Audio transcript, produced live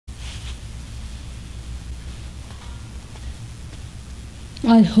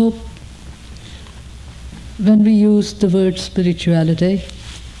I hope when we use the word spirituality,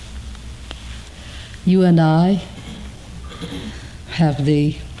 you and I have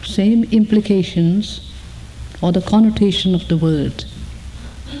the same implications or the connotation of the word.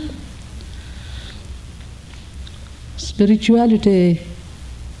 Spirituality,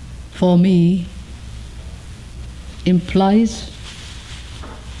 for me, implies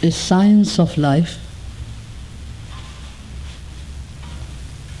a science of life,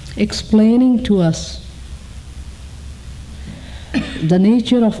 explaining to us the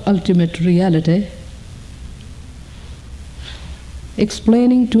nature of ultimate reality,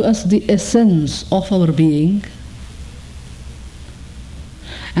 explaining to us the essence of our being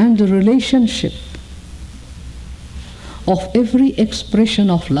and the relationship of every expression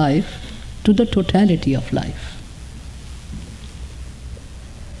of life to the totality of life.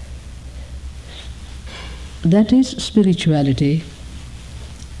 That is spirituality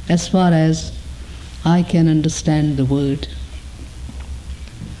as far as I can understand the word.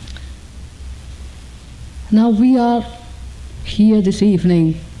 Now we are here this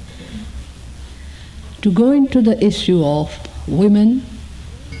evening to go into the issue of women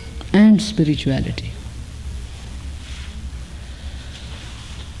and spirituality.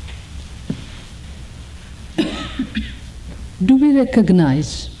 Do we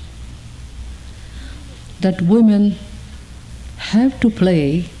recognize that women have to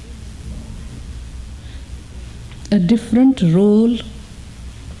play a different role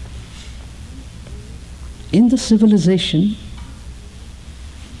in the civilization,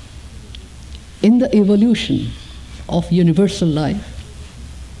 in the evolution of universal life,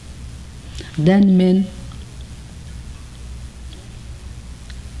 than men?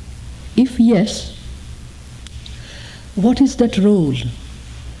 If yes, what is that role,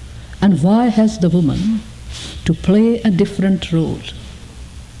 and why has the woman to play a different role?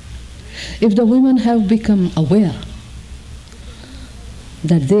 If the women have become aware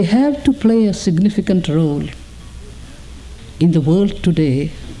that they have to play a significant role in the world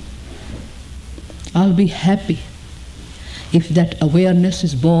today, I'll be happy if that awareness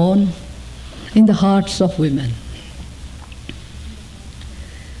is born in the hearts of women.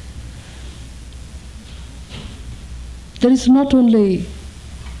 There is not only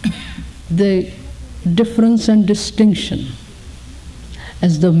the difference and distinction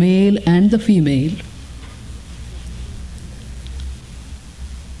as the male and the female,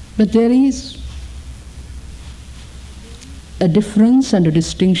 but there is a difference and a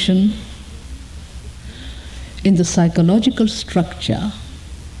distinction in the psychological structure,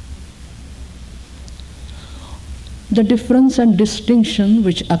 the difference and distinction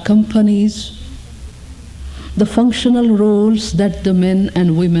which accompanies the functional roles that the men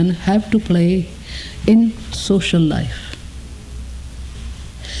and women have to play in social life.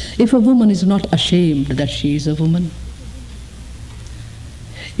 If a woman is not ashamed that she is a woman,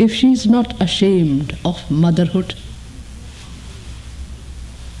 if she is not ashamed of motherhood,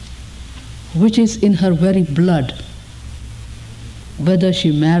 which is in her very blood, whether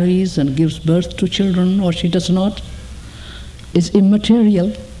she marries and gives birth to children or she does not, is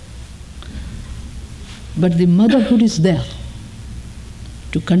immaterial. But the motherhood is there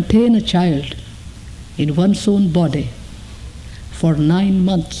to contain a child in one's own body for 9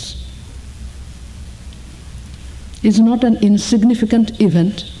 months. Is not an insignificant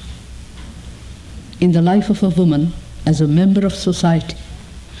event in the life of a woman as a member of society,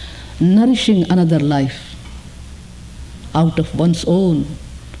 nourishing another life out of one's own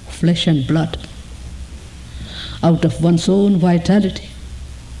flesh and blood, out of one's own vitality.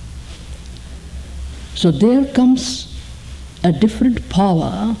 So there comes a different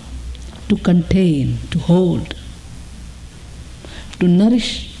power to contain, to hold, to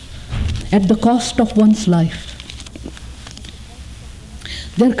nourish at the cost of one's life.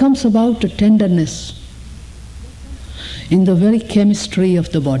 There comes about a tenderness in the very chemistry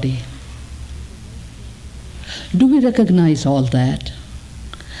of the body. Do we recognize all that?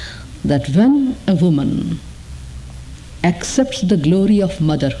 That when a woman accepts the glory of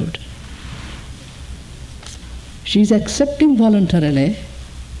motherhood, she is accepting voluntarily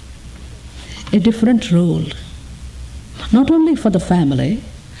a different role, not only for the family,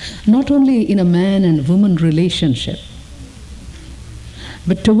 not only in a man and woman relationship,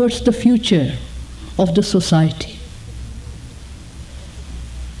 but towards the future of the society.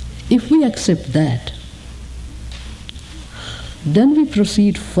 If we accept that, then we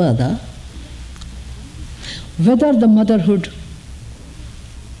proceed further. Whether the motherhood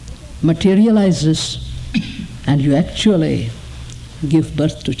materializes and you actually give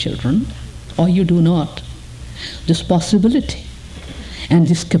birth to children, or you do not, this possibility And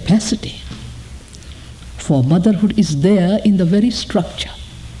this capacity for motherhood is there in the very structure.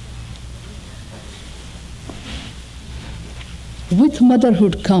 With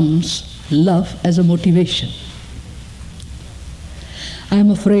motherhood comes love as a motivation. I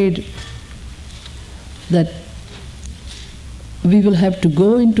am afraid that we will have to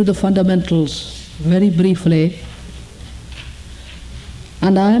go into the fundamentals very briefly,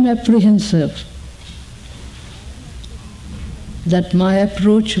 and I am apprehensive that my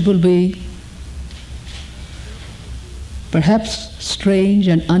approach will be perhaps strange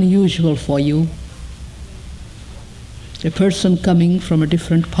and unusual for you. A person coming from a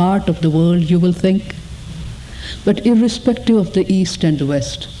different part of the world, you will think. But irrespective of the East and the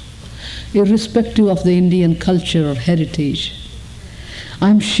West, irrespective of the Indian culture or heritage, I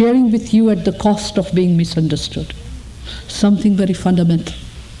am sharing with you at the cost of being misunderstood something very fundamental.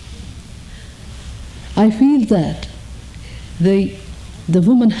 I feel that the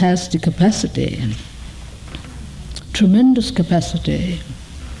woman has the capacity, tremendous capacity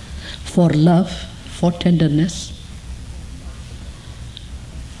for love, for tenderness,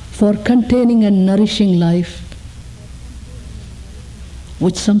 for containing and nourishing life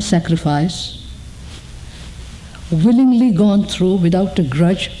with some sacrifice, willingly gone through without a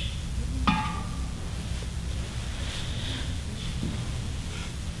grudge.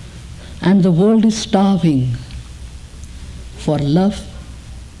 And the world is starving for love,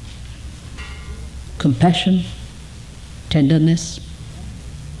 compassion, tenderness.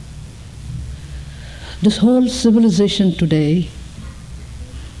 This whole civilization today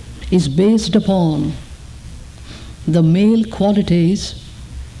is based upon the male qualities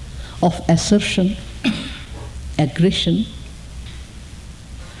of assertion, aggression,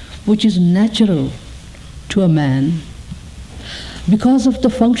 which is natural to a man because of the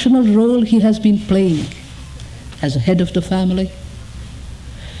functional role he has been playing as a head of the family,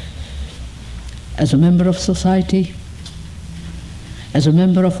 as a member of society, as a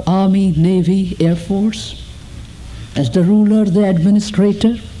member of army, navy, air force, as the ruler, the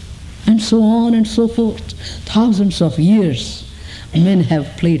administrator, and so on and so forth. Thousands of years men have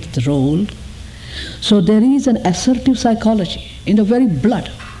played the role. So there is an assertive psychology in the very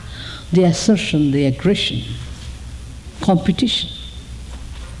blood, the assertion, the aggression, competition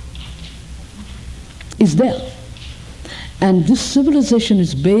is there. And this civilization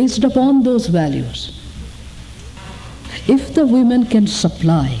is based upon those values. If the women can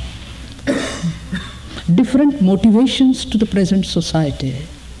supply different motivations to the present society,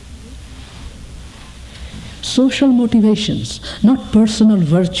 social motivations, not personal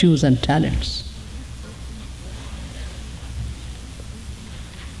virtues and talents,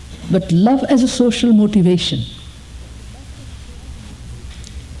 but love as a social motivation,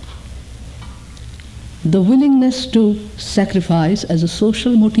 the willingness to sacrifice as a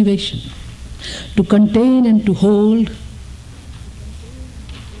social motivation, to contain and to hold,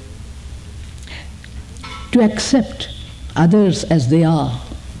 to accept others as they are,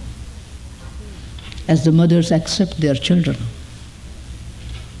 as the mothers accept their children,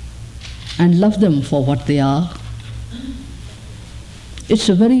 and love them for what they are. It's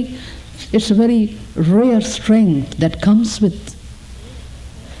a very rare strength that comes with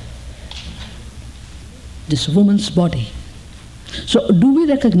this woman's body. So do we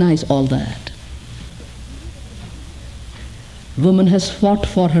recognize all that? Woman has fought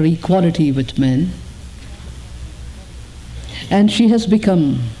for her equality with men, and she has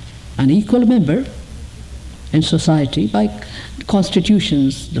become an equal member in society by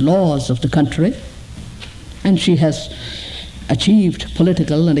constitutions, the laws of the country, and she has achieved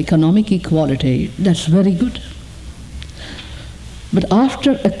political and economic equality. That's very good. But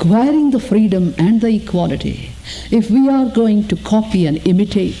after acquiring the freedom and the equality, if we are going to copy and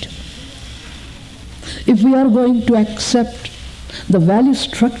imitate, if we are going to accept the value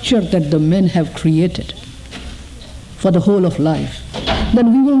structure that the men have created for the whole of life,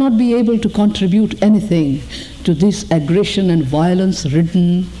 then we will not be able to contribute anything to this aggression and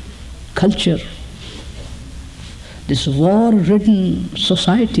violence-ridden culture, this war-ridden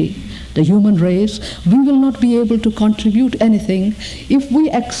society, the human race. We will not be able to contribute anything if we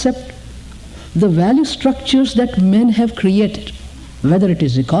accept the value structures that men have created, whether it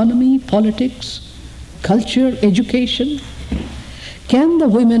is economy, politics, culture, education. Can the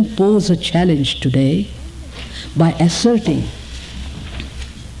women pose a challenge today by asserting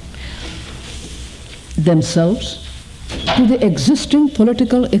themselves to the existing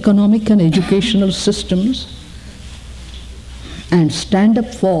political, economic, and educational systems and stand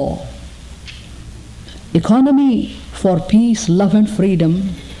up for economy for peace, love, and freedom,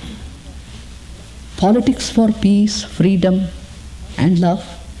 politics for peace, freedom, and love,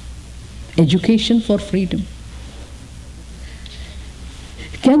 education for freedom?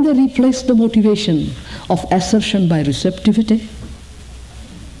 Can they replace the motivation of assertion by receptivity?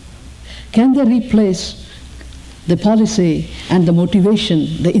 Can they replace the policy and the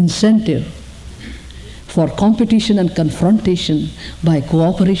motivation, the incentive for competition and confrontation by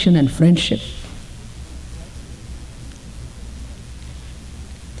cooperation and friendship?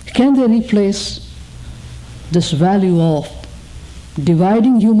 Can they replace this value of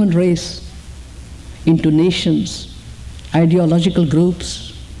dividing human race into nations, ideological groups,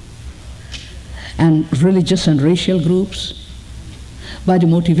 and religious and racial groups by the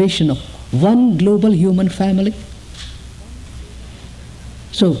motivation of one global human family?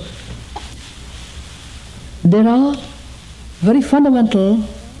 So, there are very fundamental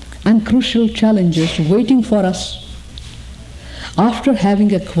and crucial challenges waiting for us after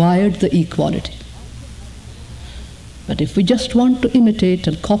having acquired the equality. But if we just want to imitate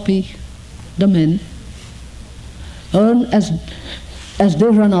and copy the men, earn as they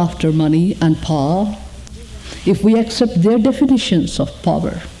run after money and power, if we accept their definitions of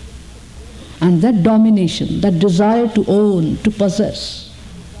power and that domination, that desire to own, to possess,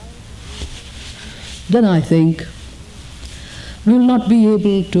 then I think we will not be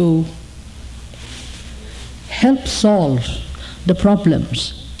able to help solve the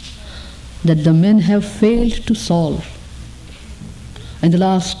problems that the men have failed to solve in the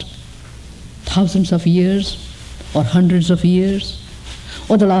last thousands of years or hundreds of years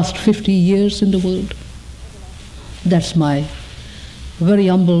or the last 50 years in the world. That's my very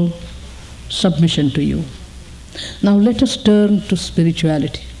humble submission to you. Now let us turn to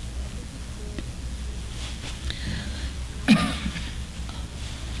spirituality.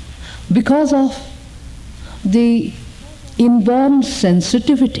 Because of the inborn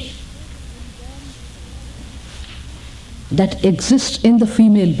sensitivity that exists in the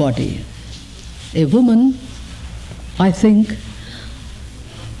female body, a woman, I think,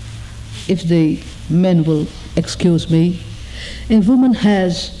 if the men will excuse me, a woman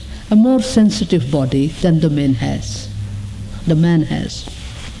has a more sensitive body than the man has. The man has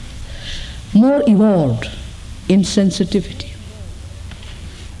more evolved in sensitivity.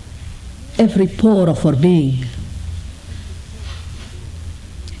 Every pore of her being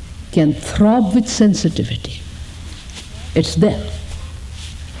can throb with sensitivity. It's there.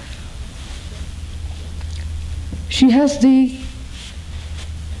 She has the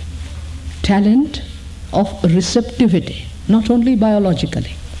talent of receptivity, not only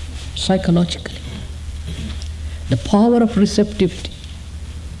biologically, psychologically. The power of receptivity.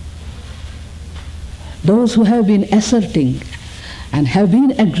 Those who have been asserting and have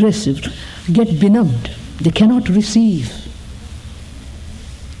been aggressive get benumbed. They cannot receive.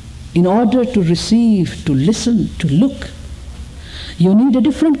 In order to receive, to listen, to look, you need a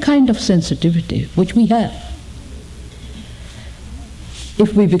different kind of sensitivity, which we have.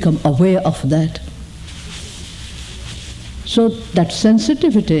 If we become aware of that. So that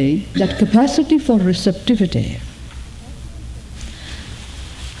sensitivity, that capacity for receptivity,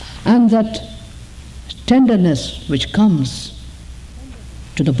 and that tenderness which comes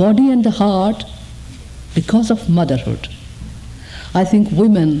to the body and the heart because of motherhood, I think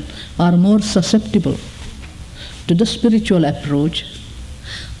women are more susceptible to the spiritual approach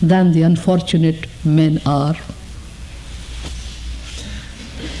than the unfortunate men are.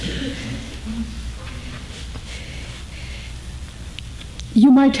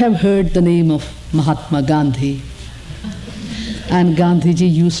 You might have heard the name of Mahatma Gandhi, and Gandhiji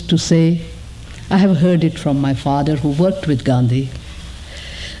used to say, I have heard it from my father who worked with Gandhi.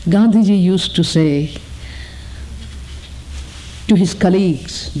 Gandhiji used to say to his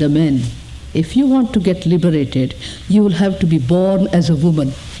colleagues, the men, if you want to get liberated, you will have to be born as a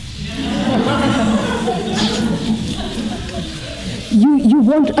woman. You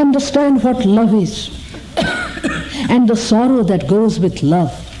won't understand what love is and the sorrow that goes with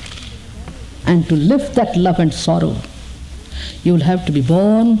love. And to lift that love and sorrow, you will have to be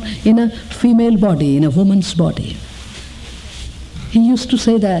born in a female body, in a woman's body. He used to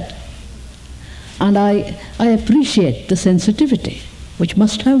say that. And I appreciate the sensitivity which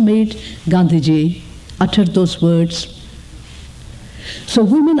must have made Gandhiji utter those words. So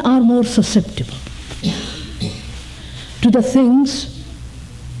women are more susceptible to the things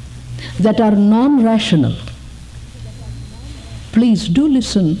that are non-rational. Please do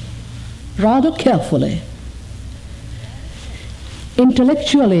listen rather carefully.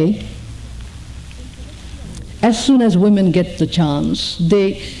 Intellectually, as soon as women get the chance,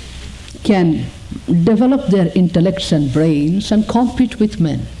 they can develop their intellects and brains and compete with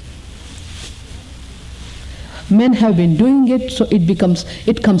men. Men have been doing it, so it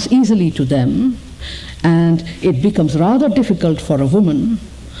comes easily to them, and it becomes rather difficult for a woman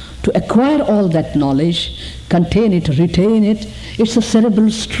to acquire all that knowledge, contain it, retain it. It's a cerebral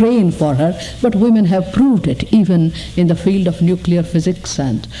strain for her, but women have proved it, even in the field of nuclear physics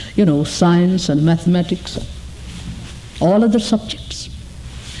and, science and mathematics, all other subjects.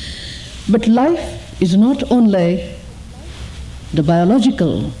 But life is not only the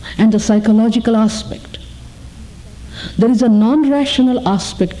biological and the psychological aspect. There is a non-rational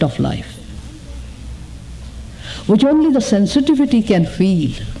aspect of life, which only the sensitivity can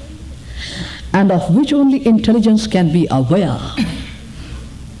feel, and of which only intelligence can be aware.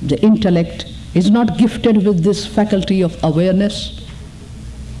 The intellect is not gifted with this faculty of awareness.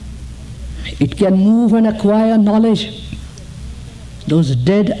 It can move and acquire knowledge, those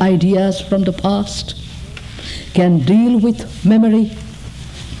dead ideas from the past, can deal with memory,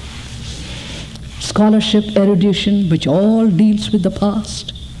 scholarship, erudition, which all deals with the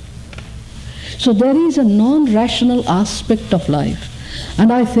past. So there is a non-rational aspect of life,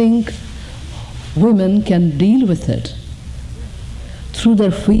 and I think women can deal with it through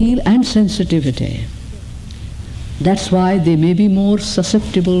their feel and sensitivity. That's why they may be more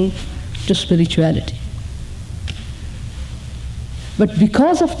susceptible to spirituality. But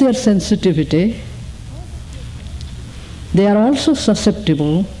because of their sensitivity, they are also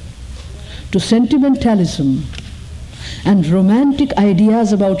susceptible to sentimentalism and romantic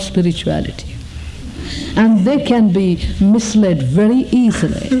ideas about spirituality. And they can be misled very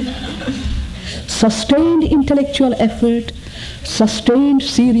easily. Sustained intellectual effort, sustained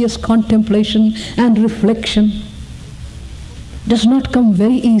serious contemplation and reflection does not come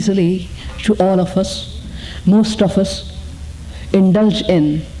very easily to all of us. Most of us indulge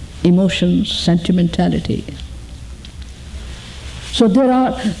in emotions, sentimentality. So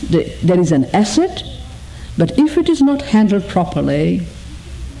there is an asset, but if it is not handled properly,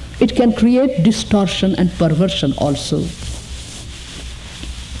 it can create distortion and perversion also.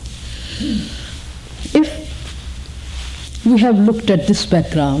 If we have looked at this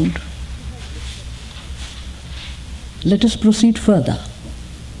background, let us proceed further.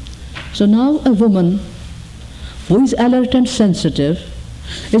 So now a woman who is alert and sensitive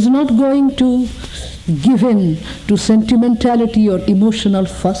is not going to give in to sentimentality or emotional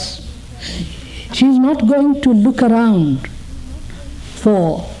fuss. She is not going to look around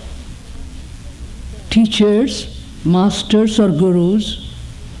for teachers, masters or gurus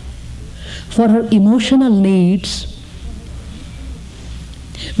for her emotional needs,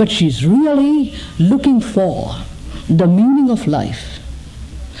 but she is really looking for the meaning of life.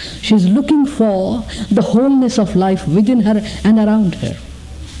 She is looking for the wholeness of life within her and around her.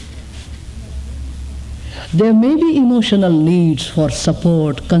 There may be emotional needs for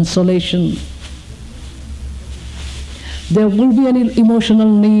support, consolation. There will be an emotional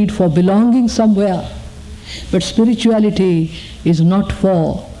need for belonging somewhere. But spirituality is not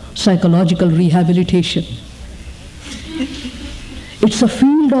for psychological rehabilitation. It's a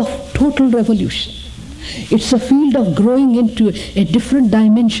field of total revolution. It's a field of growing into a different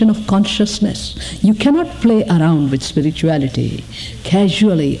dimension of consciousness. You cannot play around with spirituality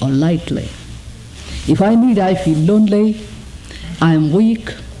casually or lightly. If I feel lonely, I am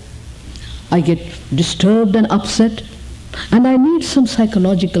weak, I get disturbed and upset, and I need some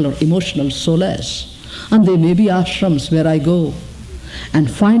psychological or emotional solace. And there may be ashrams where I go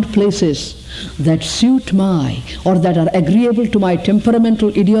and find places that suit or that are agreeable to my temperamental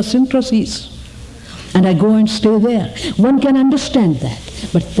idiosyncrasies. And I go and stay there. One can understand that,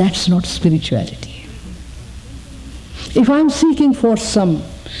 but that's not spirituality. If I'm seeking for some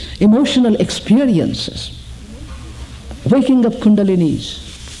emotional experiences, waking up kundalinis,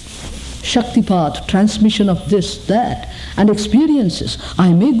 Shaktipat, transmission of this, that, and experiences,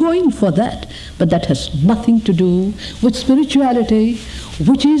 I may go in for that, but that has nothing to do with spirituality,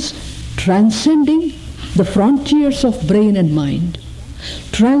 which is transcending the frontiers of brain and mind,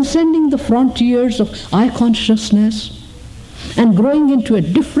 transcending the frontiers of eye consciousness, and growing into a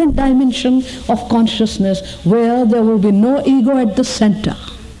different dimension of consciousness where there will be no ego at the center,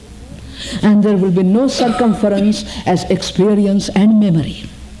 and there will be no circumference as experience and memory.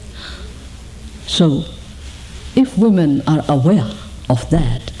 So, if women are aware of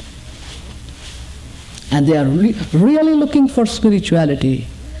that, and they are really looking for spirituality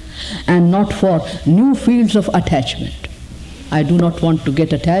and not for new fields of attachment. I do not want to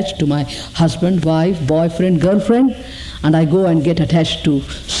get attached to my husband, wife, boyfriend, girlfriend, and I go and get attached to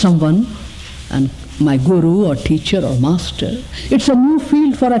someone, and my guru or teacher or master. It's a new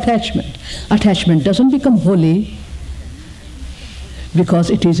field for attachment. Attachment doesn't become holy because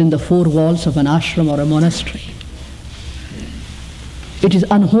it is in the four walls of an ashram or a monastery. It is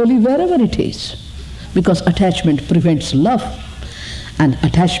unholy wherever it is, because attachment prevents love and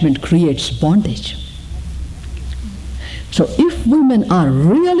attachment creates bondage. So if women are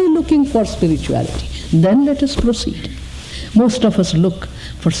really looking for spirituality, then let us proceed. Most of us look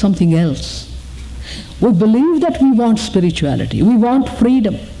for something else. We believe that we want spirituality, we want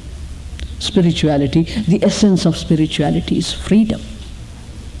freedom. Spirituality, the essence of spirituality is freedom.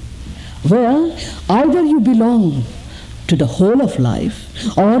 Well, either you belong to the whole of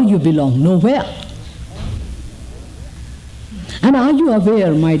life or you belong nowhere. And are you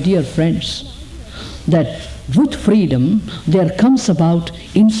aware, my dear friends, that with freedom there comes about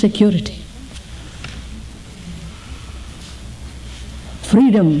insecurity?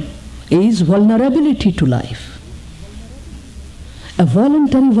 Freedom is vulnerability to life, a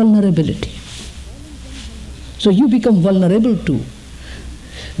voluntary vulnerability. So you become vulnerable to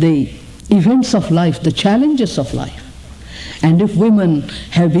the events of life, the challenges of life. And if women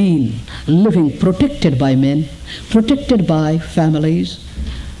have been living protected by men, protected by families,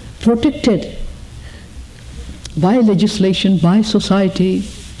 protected by legislation, by society,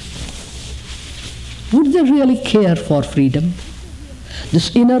 would they really care for freedom?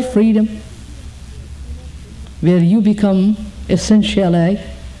 This inner freedom, where you become essentially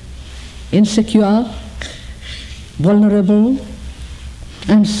insecure, vulnerable,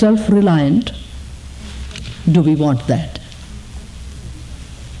 and self-reliant. Do we want that?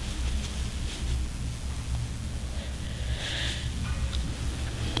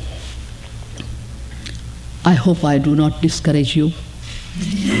 I hope I do not discourage you.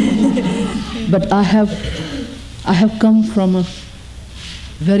 But I have come from a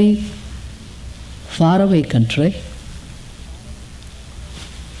very faraway country,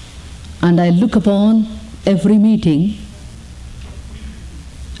 and I look upon every meeting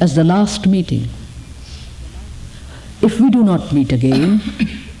as the last meeting. If we do not meet again,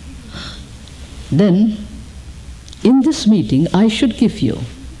 then in this meeting I should give you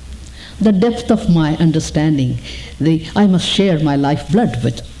the depth of my understanding. I must share my lifeblood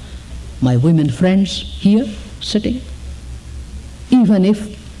with my women friends here sitting, even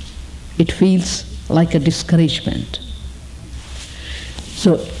if it feels like a discouragement.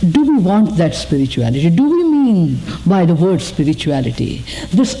 So, do we want that spirituality? Do we mean by the word spirituality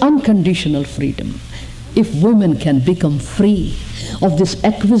this unconditional freedom? If women can become free of this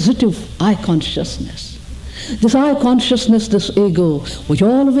acquisitive I consciousness, this I consciousness, this ego, which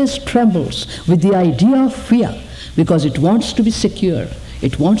always trembles with the idea of fear because it wants to be secure,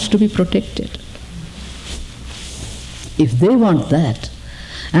 it wants to be protected. If they want that,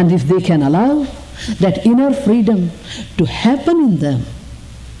 and if they can allow that inner freedom to happen in them,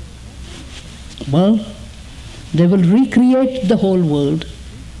 well, they will recreate the whole world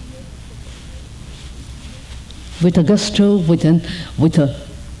with a gusto, with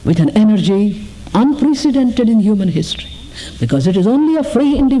an energy unprecedented in human history, because it is only a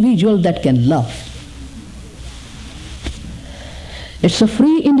free individual that can love. It's a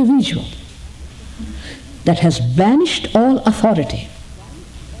free individual that has banished all authority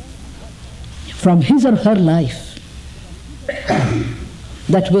from his or her life,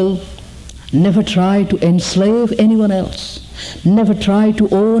 that will never try to enslave anyone else, never try to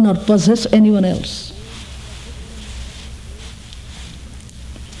own or possess anyone else.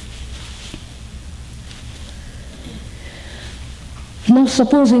 Now,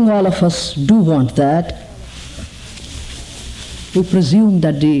 supposing all of us do want that, we presume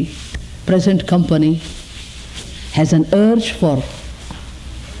that the present company has an urge for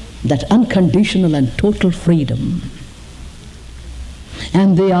that unconditional and total freedom,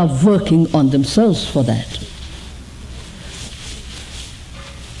 and they are working on themselves for that.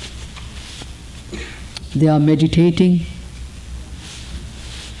 They are meditating,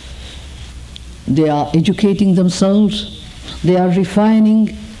 they are educating themselves, they are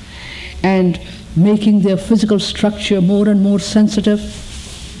refining and making their physical structure more and more sensitive,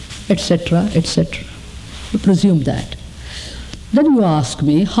 etc., etc. We presume that. Then you ask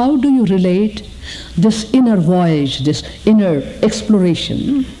me, how do you relate this inner voyage, this inner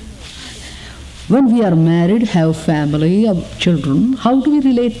exploration? When we are married, have family, have children, how do we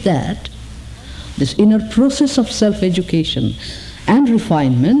relate that, this inner process of self-education and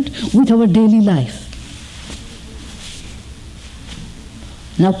refinement, with our daily life?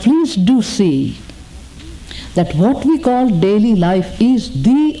 Now please do see that what we call daily life is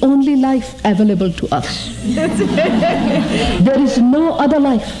the only life available to us. There is no other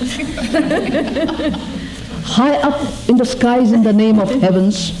life. High up in the skies in the name of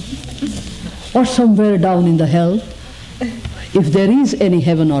heavens, or somewhere down in the hell. If there is any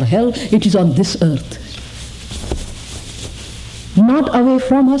heaven or hell, it is on this earth. not away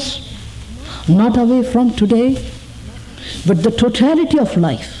from us, not away from today, but the totality of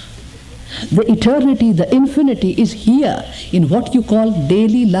life, the eternity, the infinity is here in what you call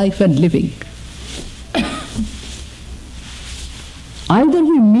daily life and living. Either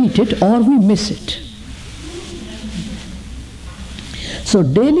we meet it or we miss it. So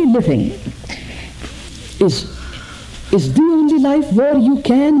daily living is the only life where you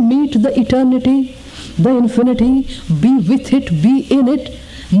can meet the eternity, the infinity, be with it, be in it,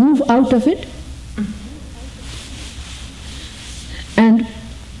 move out of it. And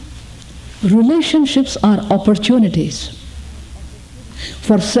relationships are opportunities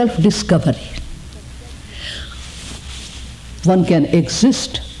for self-discovery. One can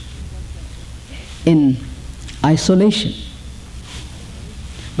exist in isolation,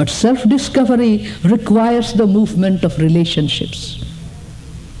 but self-discovery requires the movement of relationships.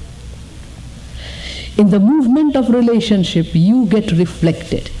 In the movement of relationship, you get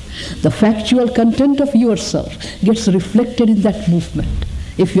reflected. The factual content of yourself gets reflected in that movement.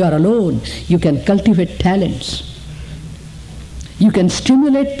 If you are alone, you can cultivate talents. You can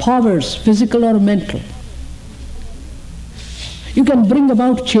stimulate powers, physical or mental. You can bring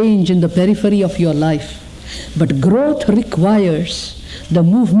about change in the periphery of your life. But growth requires the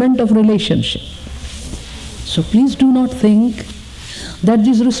movement of relationship. So please do not think that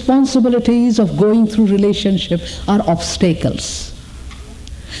these responsibilities of going through relationship are obstacles.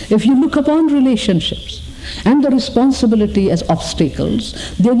 If you look upon relationships and the responsibility as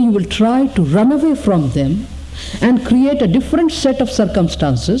obstacles, then you will try to run away from them and create a different set of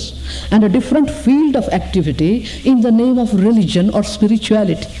circumstances and a different field of activity in the name of religion or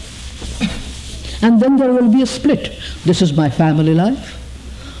spirituality. And then there will be a split. This is my family life.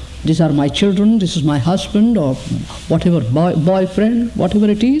 These are my children. This is my husband or whatever, boyfriend, whatever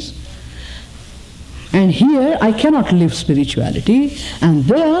it is. And here I cannot live spirituality. And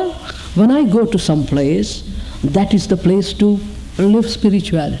there, when I go to some place, that is the place to live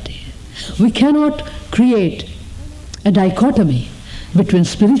spirituality. We cannot create a dichotomy between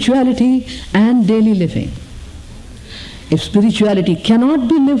spirituality and daily living. If spirituality cannot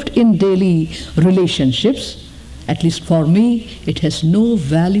be lived in daily relationships, at least for me, it has no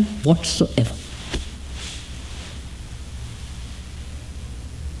value whatsoever.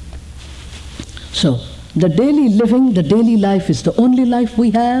 So, the daily living, the daily life is the only life we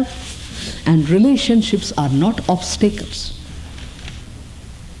have, and relationships are not obstacles.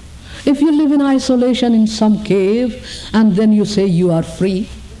 If you live in isolation in some cave, and then you say you are free,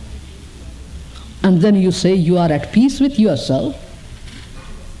 and then you say you are at peace with yourself,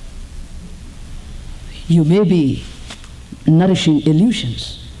 you may be nourishing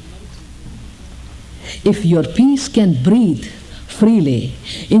illusions. If your peace can breathe freely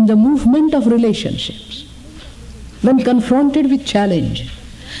in the movement of relationships, when confronted with challenge,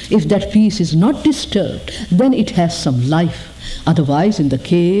 if that peace is not disturbed, then it has some life. Otherwise, in the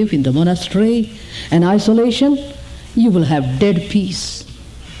cave, in the monastery, and isolation, you will have dead peace.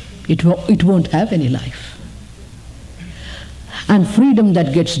 It won't have any life. And freedom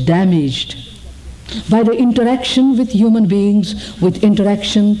that gets damaged by the interaction with human beings, with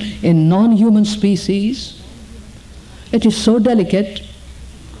interaction in non-human species, it is so delicate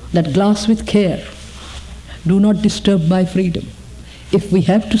that glass with care. Do not disturb my freedom. If we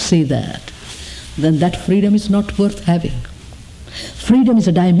have to say that, then that freedom is not worth having. Freedom is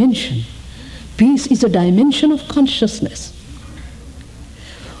a dimension. Peace is a dimension of consciousness.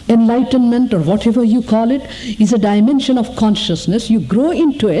 Enlightenment, or whatever you call it, is a dimension of consciousness. You grow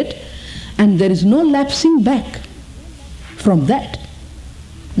into it, and there is no lapsing back from that.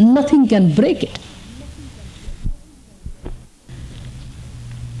 Nothing can break it.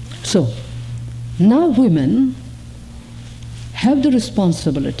 So, now women have the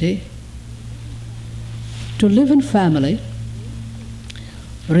responsibility to live in family,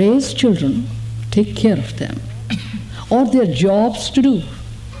 raise children, take care of them, or their jobs to do.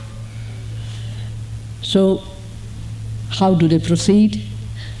 So, how do they proceed?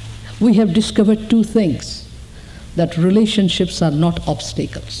 We have discovered two things: that relationships are not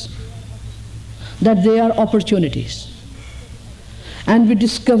obstacles, that they are opportunities. And we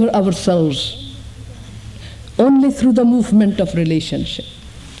discover ourselves only through the movement of relationship.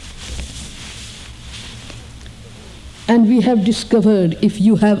 And we have discovered, if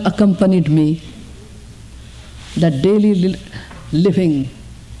you have accompanied me, that daily living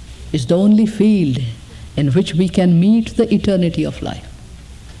is the only field in which we can meet the eternity of life.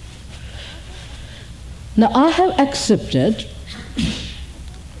 Now, I have accepted,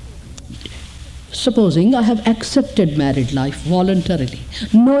 supposing I have accepted married life voluntarily,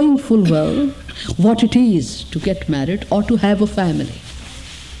 knowing full well what it is to get married or to have a family.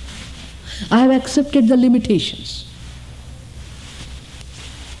 I have accepted the limitations.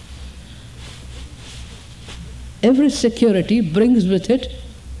 Every security brings with it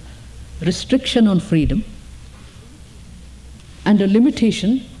restriction on freedom and a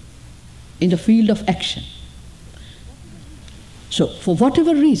limitation in the field of action. So, for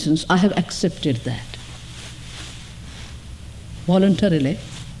whatever reasons, I have accepted that voluntarily.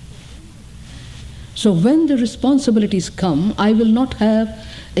 So, when the responsibilities come, I will not have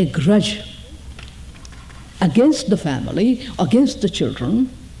a grudge against the family, against the children,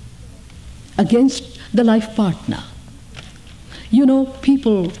 against the life partner. You know,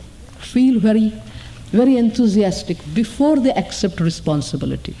 people feel very enthusiastic before they accept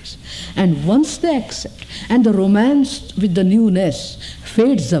responsibilities. And once they accept, and the romance with the newness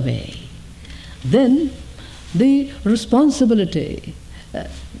fades away, then the responsibility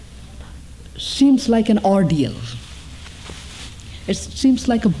seems like an ordeal. It seems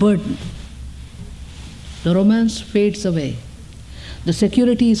like a burden. The romance fades away. The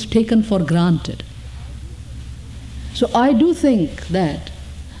security is taken for granted. So I do think that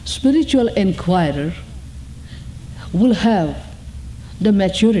spiritual inquirer will have the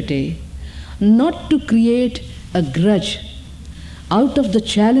maturity not to create a grudge out of the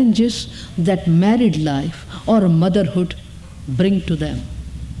challenges that married life or motherhood bring to them.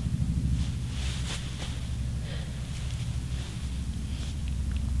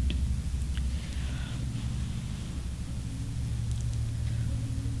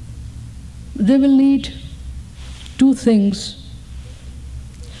 They will need two things.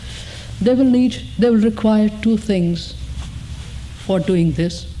 They will require two things for doing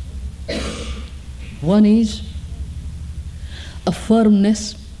this. One is a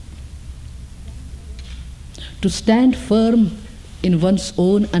firmness, to stand firm in one's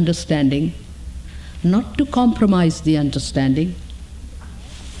own understanding, not to compromise the understanding,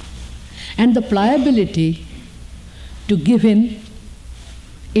 and the pliability to give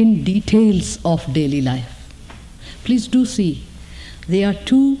in details of daily life. Please do see, these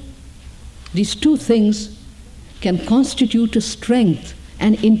two things can constitute a strength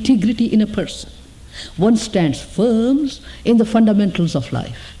and integrity in a person. One stands firm in the fundamentals of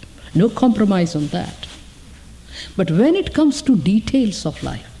life, no compromise on that. But when it comes to details of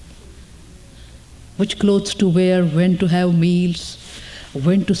life, which clothes to wear, when to have meals,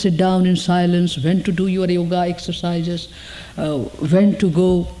 when to sit down in silence, when to do your yoga exercises, when to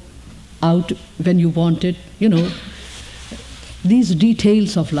go out when you want it, these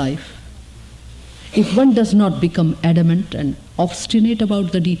details of life, if one does not become adamant and obstinate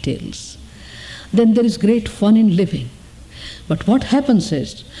about the details, then there is great fun in living. But what happens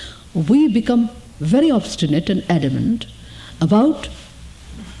is, we become very obstinate and adamant about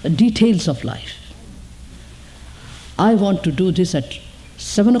details of life. I want to do this at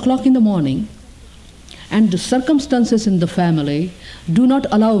 7 o'clock in the morning, and the circumstances in the family do not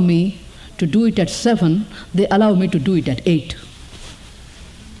allow me to do it at 7, they allow me to do it at 8.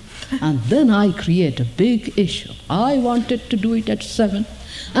 And then I create a big issue. I wanted to do it at 7,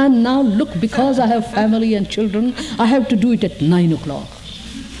 and now look, because I have family and children, I have to do it at 9 o'clock.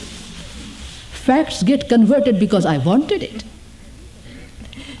 Facts get converted because I wanted it.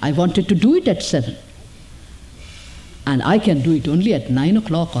 I wanted to do it at 7. And I can do it only at 9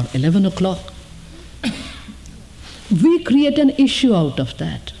 o'clock or 11 o'clock. We create an issue out of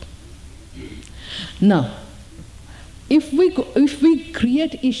that. Now, if we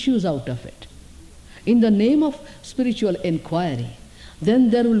create issues out of it, in the name of spiritual inquiry,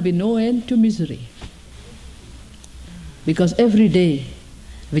 then there will be no end to misery. Because every day,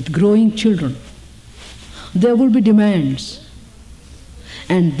 with growing children, there will be demands.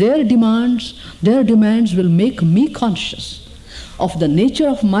 And their demands will make me conscious of the nature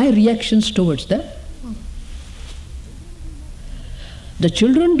of my reactions towards them. The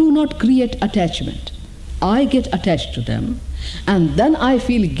children do not create attachment. I get attached to them, and then I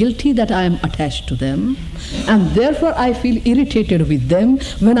feel guilty that I am attached to them, and therefore I feel irritated with them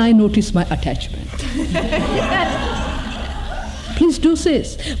when I notice my attachment. Please do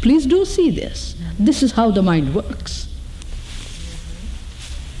this. Please do see this. This is how the mind works.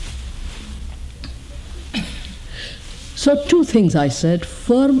 So two things I said: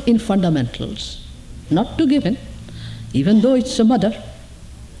 firm in fundamentals, not to give in, even though it's a mother.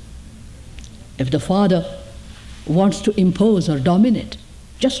 If the father wants to impose or dominate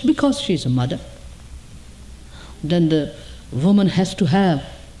just because she's a mother, then the woman has to have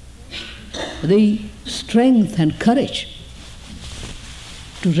the strength and courage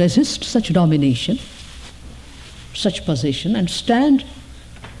to resist such domination, such position, and stand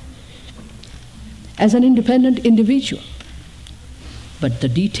as an independent individual. But the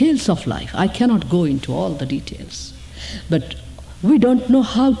details of life, I cannot go into all the details, but we don't know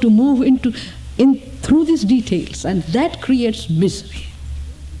how to move through these details, and that creates misery.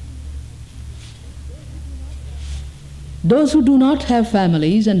 Those who do not have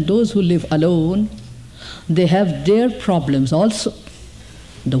families and those who live alone, they have their problems also,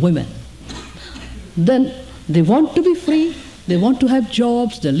 the women. Then they want to be free, they want to have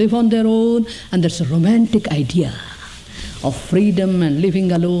jobs, they live on their own, and there's a romantic idea of freedom and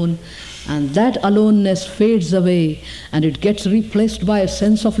living alone, and that aloneness fades away and it gets replaced by a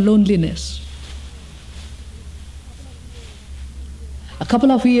sense of loneliness. A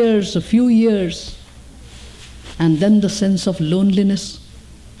couple of years, a few years, and then the sense of loneliness.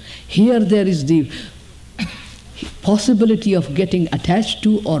 Here there is the possibility of getting attached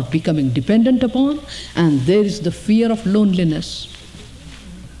to or becoming dependent upon, and there is the fear of loneliness,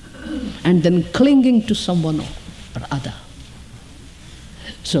 and then clinging to someone or other.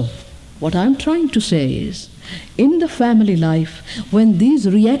 So, what I'm trying to say is, in the family life, when these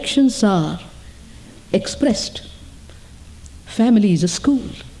reactions are expressed, family is a school.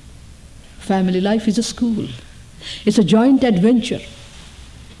 Family life is a school. It's a joint adventure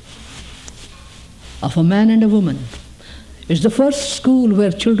of a man and a woman. It's the first school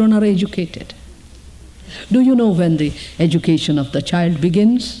where children are educated. Do you know when the education of the child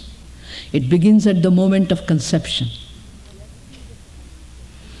begins? It begins at the moment of conception.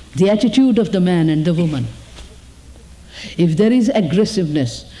 The attitude of the man and the woman. If there is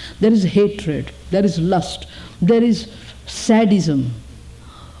aggressiveness, there is hatred, there is lust, there is sadism,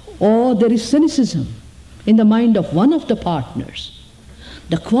 or there is cynicism in the mind of one of the partners,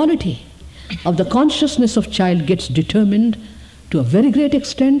 the quality of the consciousness of child gets determined to a very great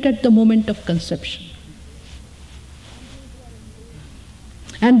extent at the moment of conception.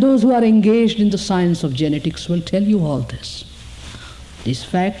 And those who are engaged in the science of genetics will tell you all this. These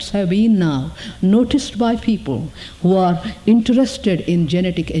facts have been now noticed by people who are interested in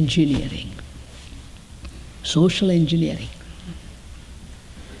genetic engineering, social engineering.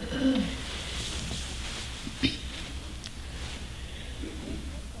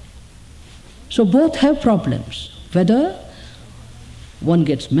 So both have problems. Whether one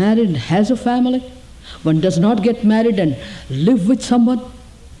gets married and has a family, one does not get married and live with someone.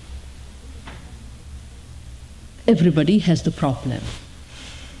 Everybody has the problem.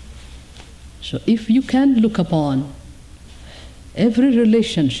 So if you can look upon every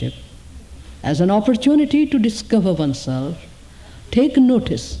relationship as an opportunity to discover oneself, take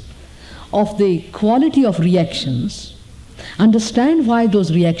notice of the quality of reactions, understand why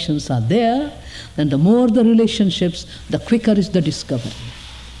those reactions are there, then the more the relationships, the quicker is the discovery.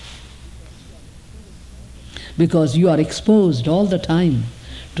 Because you are exposed all the time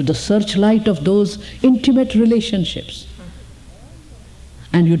to the searchlight of those intimate relationships.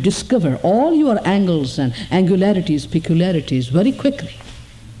 And you discover all your angles and angularities, peculiarities very quickly.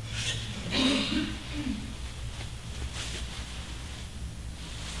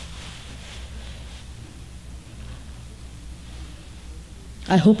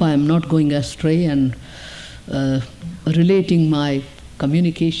 I hope I am not going astray and relating my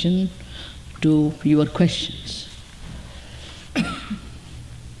communication to your questions.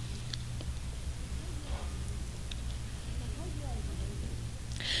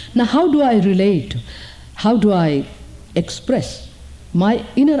 Now, how do I relate? How do I express my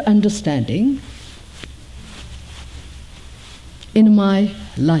inner understanding in my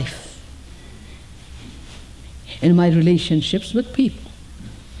life, in my relationships with people?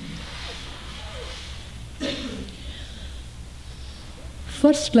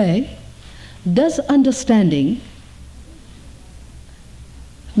 Firstly, does understanding,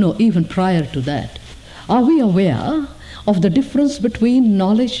 no, even prior to that, are we aware of the difference between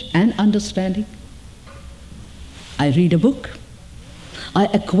knowledge and understanding? I read a book, I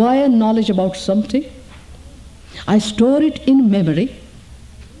acquire knowledge about something, I store it in memory,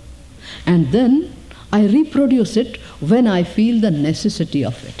 and then I reproduce it when I feel the necessity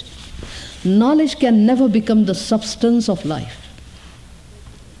of it. Knowledge can never become the substance of life.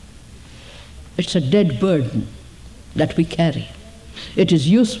 It's a dead burden that we carry. It is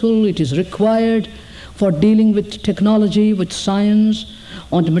useful, it is required for dealing with technology, with science,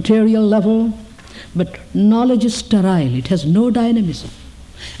 on the material level, but knowledge is sterile, it has no dynamism.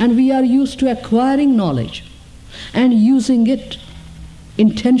 And we are used to acquiring knowledge and using it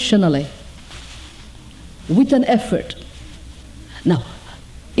intentionally, with an effort. Now,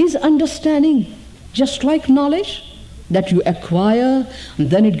 is understanding just like knowledge that you acquire and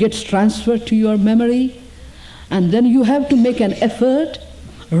then it gets transferred to your memory and then you have to make an effort,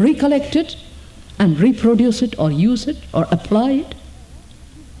 recollect it, and reproduce it or use it or apply it?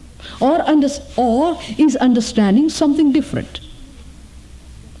 Or is understanding something different?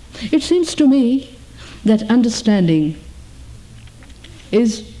 It seems to me that understanding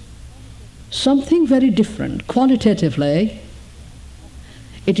is something very different. Qualitatively,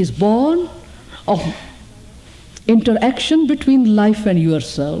 it is born of interaction between life and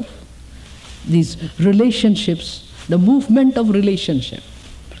yourself, these relationships, the movement of relationship,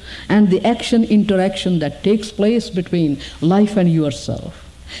 and the interaction that takes place between life and yourself.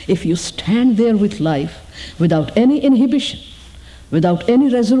 If you stand there with life without any inhibition, without any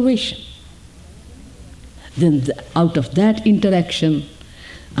reservation, then out of that interaction,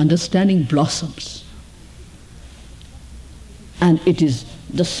 understanding blossoms. And it is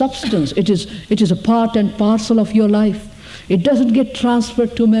the substance, it is a part and parcel of your life. It doesn't get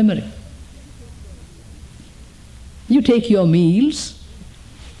transferred to memory. You take your meals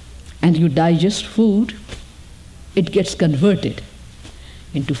and you digest food, it gets converted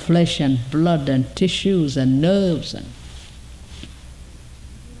into flesh and blood and tissues and nerves. And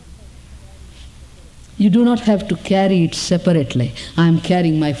you do not have to carry it separately. I am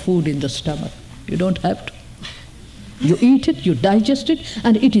carrying my food in the stomach. You don't have to. You eat it, you digest it,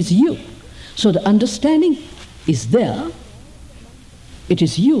 and it is you. So the understanding is there. It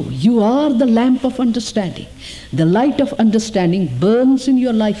is you. You are the lamp of understanding. The light of understanding burns in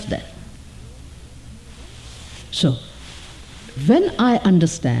your life then. So, when I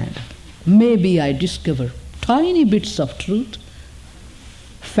understand, maybe I discover tiny bits of truth,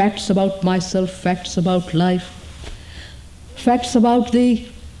 facts about myself, facts about life, facts about the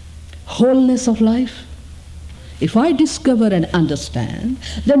wholeness of life. If I discover and understand,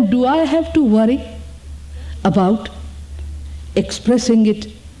 then do I have to worry about expressing it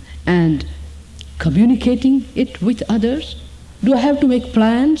and communicating it with others? Do I have to make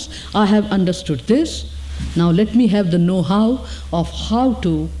plans? I have understood this. Now let me have the know-how of how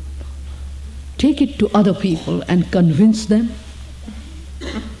to take it to other people and convince them.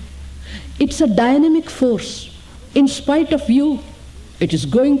 It's a dynamic force. In spite of you, it is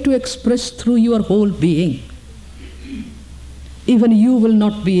going to express through your whole being. Even you will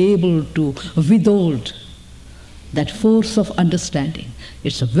not be able to withhold that force of understanding.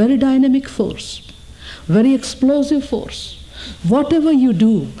 It's a very dynamic force, very explosive force. Whatever you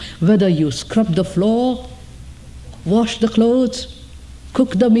do, whether you scrub the floor, wash the clothes,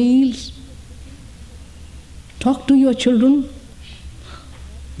 cook the meals, talk to your children,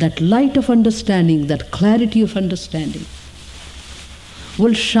 that light of understanding, that clarity of understanding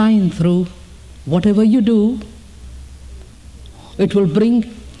will shine through whatever you do. It will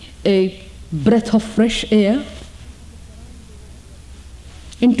bring a breath of fresh air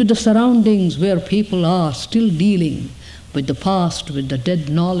into the surroundings where people are still dealing with the past, with the dead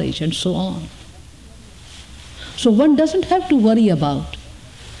knowledge, and so on. So one doesn't have to worry about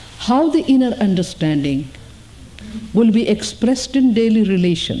how the inner understanding will be expressed in daily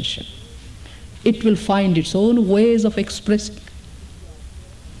relationship. It will find its own ways of expressing.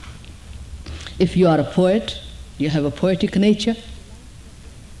 If you are a poet, you have a poetic nature.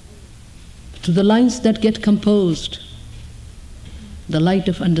 To the lines that get composed, the light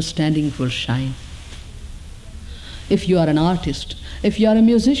of understanding will shine. If you are an artist, if you are a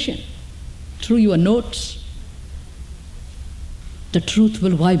musician, through your notes, the truth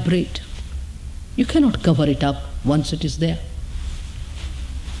will vibrate. You cannot cover it up once it is there.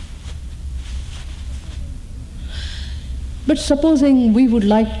 But supposing we would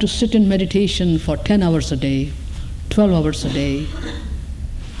like to sit in meditation for 10 hours a day, 12 hours a day,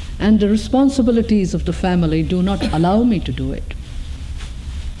 and the responsibilities of the family do not allow me to do it.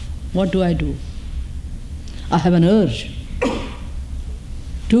 What do? I have an urge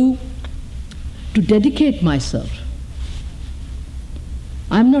to dedicate myself.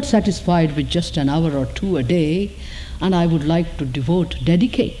 I'm not satisfied with just an hour or two a day, and I would like to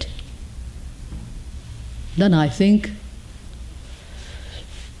dedicate. Then I think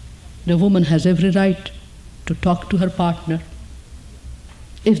the woman has every right to talk to her partner.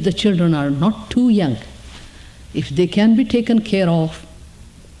 If the children are not too young, if they can be taken care of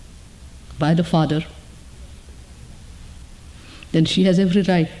by the father, then she has every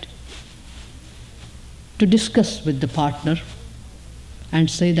right to discuss with the partner and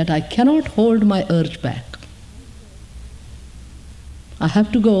say that I cannot hold my urge back. I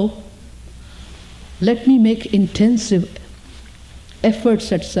have to go. Let me make intensive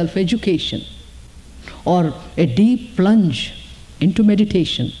efforts at self-education or a deep plunge into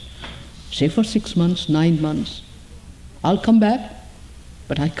meditation, say for 6 months, 9 months. I'll come back,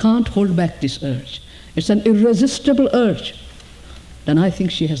 but I can't hold back this urge. It's an irresistible urge. Then I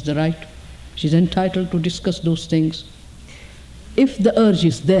think she has the right. She's entitled to discuss those things. If the urge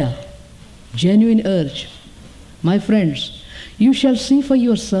is there, genuine urge, my friends, you shall see for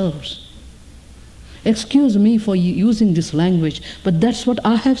yourselves. Excuse me for using this language, but that's what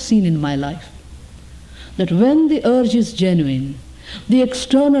I have seen in my life. That when the urge is genuine, the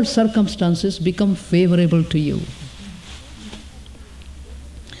external circumstances become favorable to you.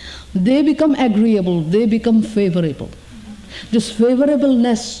 They become agreeable, they become favorable. This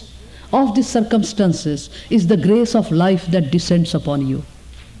favorableness of the circumstances is the grace of life that descends upon you.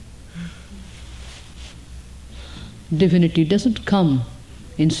 Divinity doesn't come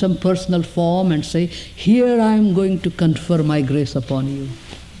in some personal form and say, here I am going to confer my grace upon you.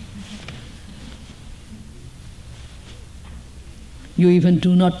 You even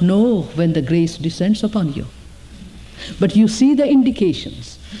do not know when the grace descends upon you. But you see the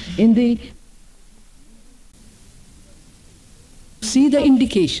indications in the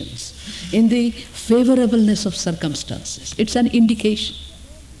favorableness of circumstances. It's an indication.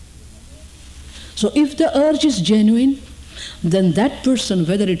 So if the urge is genuine, then that person,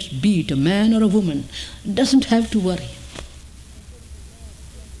 whether it's be it a man or a woman, doesn't have to worry.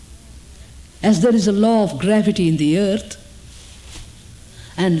 As there is a law of gravity in the earth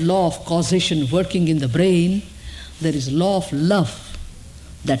and law of causation working in the brain, there is law of love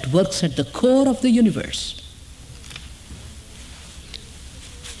that works at the core of the universe.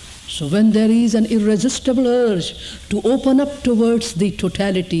 So when there is an irresistible urge to open up towards the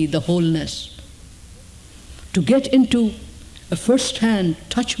totality, the wholeness, to get into a first-hand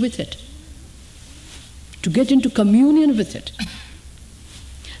touch with it, to get into communion with it,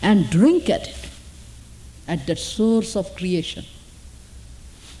 and drink at it, at that source of creation,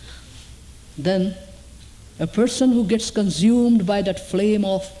 then a person who gets consumed by that flame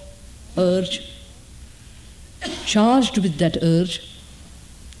of urge, charged with that urge,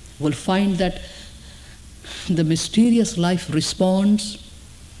 will find that the mysterious life responds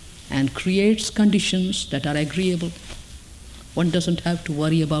and creates conditions that are agreeable. One doesn't have to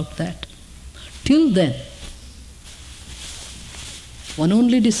worry about that. Till then, one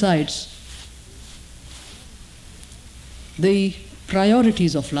only decides the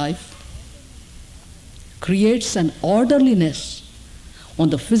priorities of life, creates an orderliness on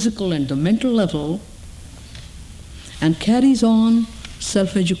the physical and the mental level, and carries on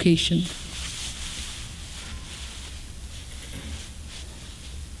self-education.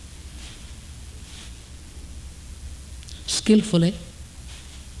 Skillfully,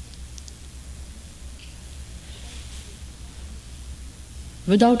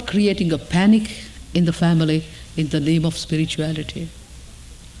 without creating a panic in the family in the name of spirituality,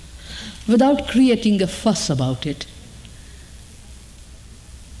 without creating a fuss about it.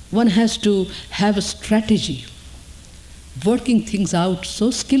 One has to have a strategy, working things out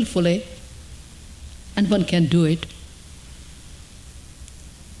so skillfully, and one can do it,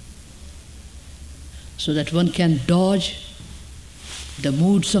 so that one can dodge the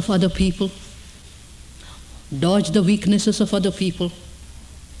moods of other people, dodge the weaknesses of other people,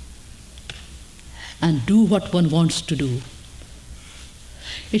 and do what one wants to do.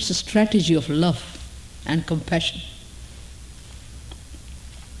 It's a strategy of love and compassion.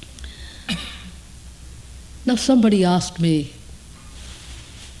 Now somebody asked me,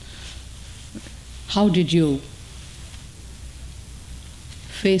 how did you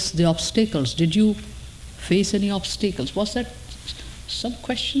face the obstacles? Did you face any obstacles? Was that some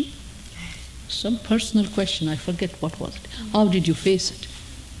question? Some personal question, I forget what was it. How did you face it?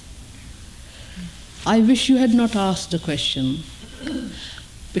 I wish you had not asked the question,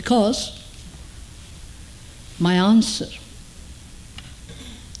 because my answer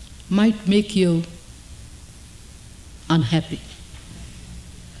might make you unhappy.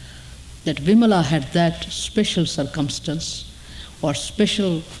 That Vimala had that special circumstance or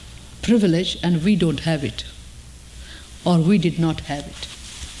special privilege and we don't have it, or we did not have it.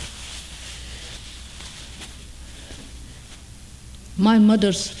 My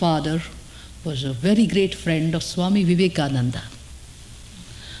mother's father was a very great friend of Swami Vivekananda.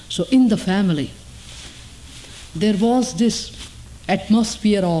 So in the family, there was this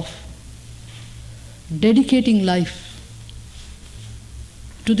atmosphere of dedicating life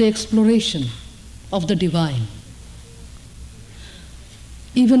to the exploration of the divine.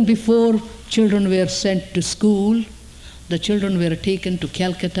 Even before children were sent to school, the children were taken to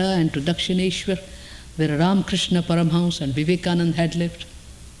Calcutta and to Dakshineshwar, where Ramakrishna Paramhans and Vivekananda had lived.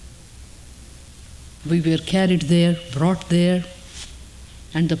 We were carried there, brought there,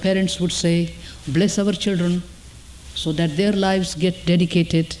 and the parents would say, bless our children so that their lives get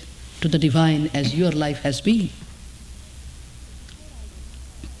dedicated to the divine as your life has been.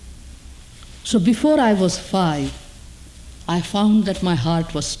 So before I was 5, I found that my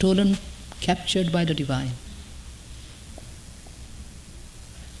heart was stolen, captured by the divine.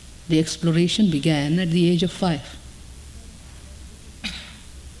 The exploration began at the age of 5.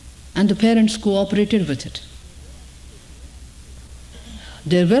 And the parents cooperated with it.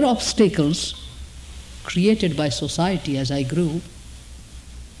 There were obstacles created by society as I grew,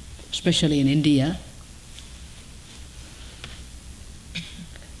 especially in India.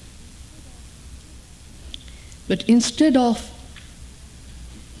 But instead of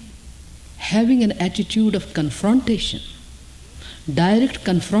having an attitude of confrontation, direct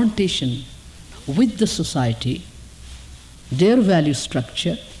confrontation with the society, their value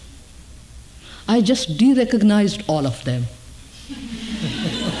structure, I just de-recognized all of them.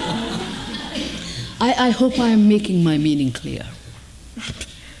 I hope I am making my meaning clear.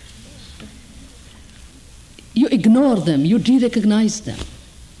 You ignore them, you de-recognize them.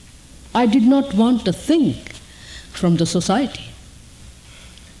 I did not want a thing from the society.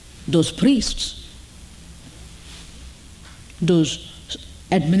 Those priests, those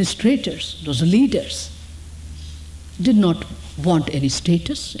administrators, those leaders did not want any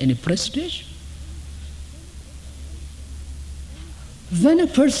status, any prestige. When a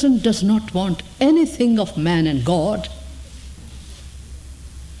person does not want anything of man and God,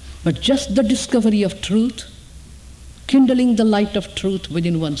 but just the discovery of truth, kindling the light of truth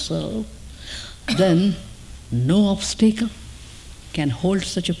within oneself, then no obstacle can hold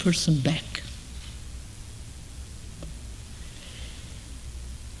such a person back.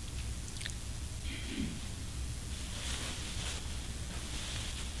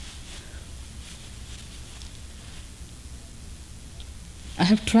 I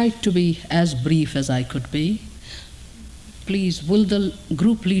have tried to be as brief as I could be. Please, will the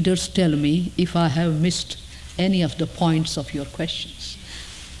group leaders tell me if I have missed any of the points of your questions?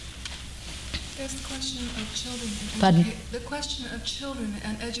 There's the question of children and Pardon? The question of children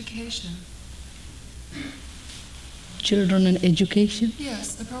and education. Children and education?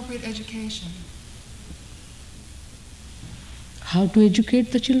 Yes, appropriate education. How to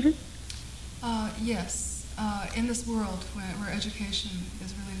educate the children? Yes. In this world where education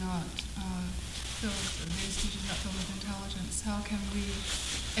is really not filled, the institution is not filled with intelligence, how can we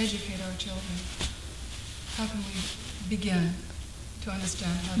educate our children? How can we begin to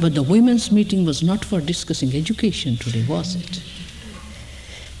understand how to But the women's meeting was not for discussing education today, was it?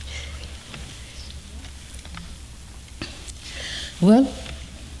 Well,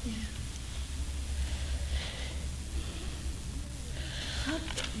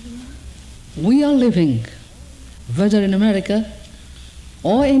 we are living, whether in America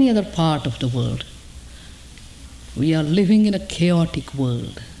or any other part of the world, we are living in a chaotic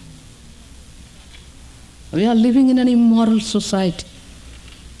world. We are living in an immoral society,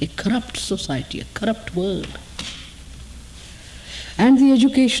 a corrupt society, a corrupt world. And the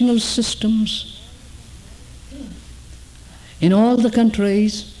educational systems in all the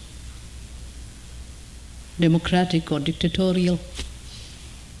countries, democratic or dictatorial,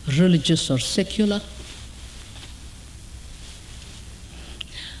 religious or secular,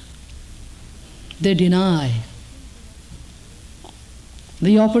 they deny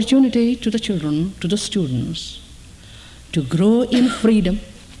the opportunity to the children, to the students, to grow in freedom.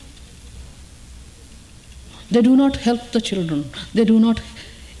 They do not help the children, they do not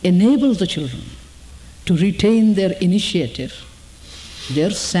enable the children to retain their initiative,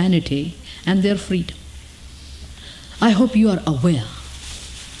 their sanity, and their freedom. I hope you are aware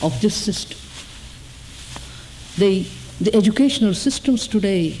of this system. The educational systems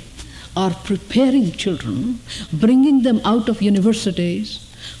today are preparing children, bringing them out of universities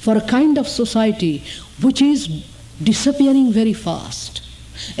for a kind of society which is disappearing very fast.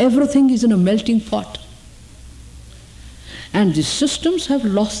 Everything is in a melting pot. And these systems have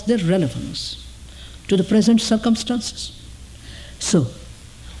lost their relevance to the present circumstances. So,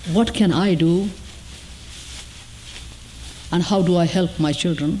 what can I do, and how do I help my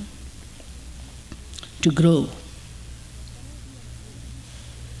children to grow?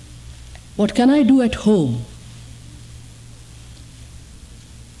 What can I do at home?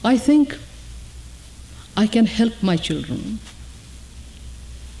 I think I can help my children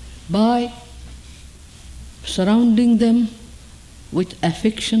by surrounding them with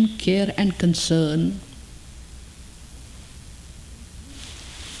affection, care, and concern,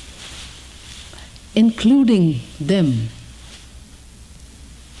 including them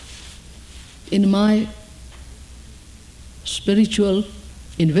in my spiritual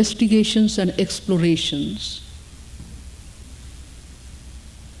investigations and explorations,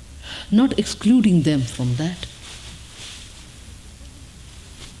 not excluding them from that.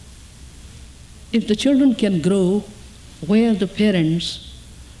 if the children can grow where the parents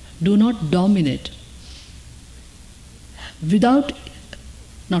do not dominate,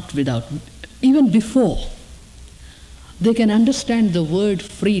 even before they can understand the word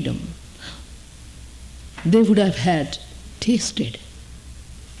freedom, they would have had tasted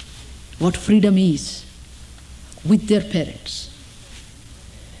what freedom is with their parents.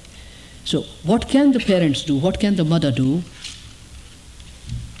 So what can the parents do? What can the mother do?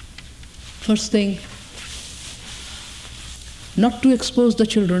 First thing, not to expose the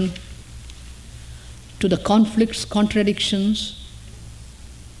children to the conflicts, contradictions,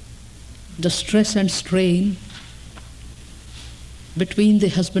 the stress and strain between the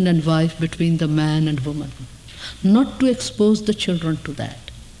husband and wife, between the man and woman. Not to expose the children to that.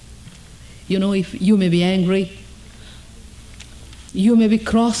 You know, if you may be angry, you may be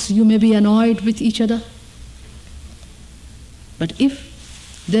cross, you may be annoyed with each other. But if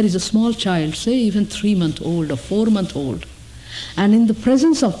there is a small child, say even 3-month-old or 4-month-old, and in the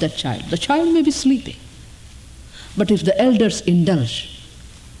presence of that child, the child may be sleeping. But if the elders indulge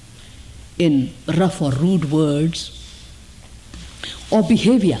in rough or rude words or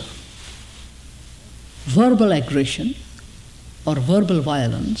behavior, verbal aggression or verbal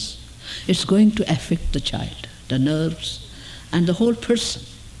violence, it's going to affect the child, the nerves, and the whole person.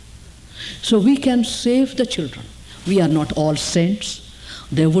 So we can save the children. We are not all saints.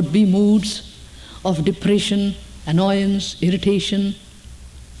 There would be moods of depression, annoyance, irritation.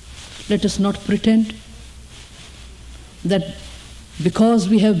 Let us not pretend that because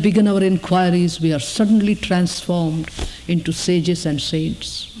we have begun our inquiries, we are suddenly transformed into sages and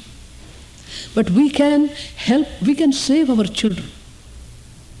saints. But we can help, we can save our children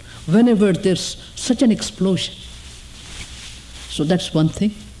whenever there's such an explosion. So that's one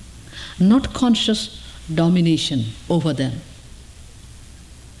thing. Not conscious domination over them.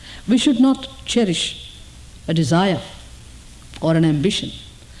 We should not cherish a desire or an ambition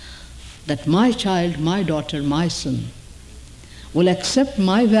that my child, my daughter, my son will accept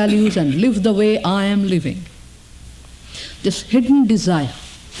my values and live the way I am living. This hidden desire,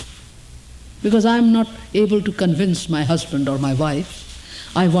 because I am not able to convince my husband or my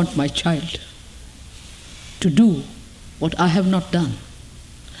wife, I want my child to do what I have not done.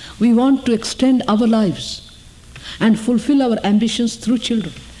 We want to extend our lives and fulfill our ambitions through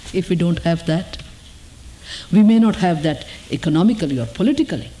children. If we don't have that, we may not have that economically or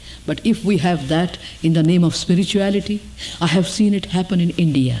politically, but if we have that in the name of spirituality, I have seen it happen in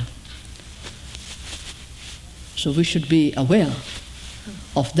India. So we should be aware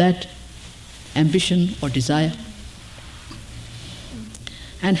of that ambition or desire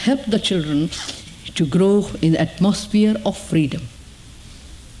and help the children to grow in the atmosphere of freedom.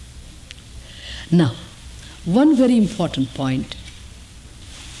 Now, one very important point,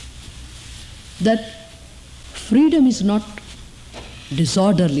 that freedom is not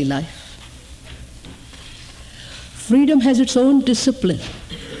disorderly life. Freedom has its own discipline.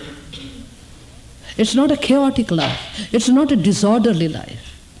 It's not a chaotic life. It's not a disorderly life.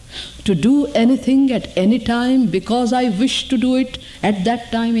 To do anything at any time because I wish to do it at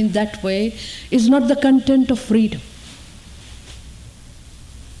that time in that way is not the content of freedom.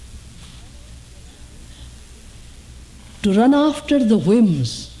 To run after the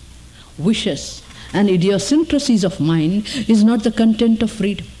whims, wishes, and idiosyncrasies of mind is not the content of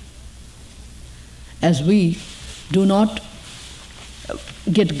freedom. As we do not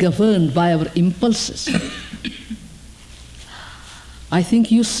get governed by our impulses, I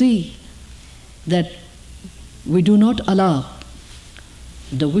think you see that we do not allow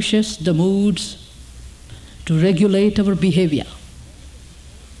the wishes, the moods to regulate our behavior.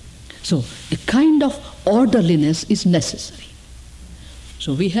 So a kind of orderliness is necessary.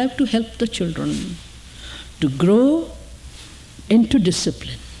 So we have to help the children to grow into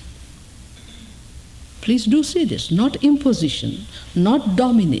discipline. Please do see this, not imposition, not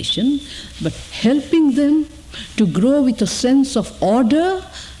domination, but helping them to grow with a sense of order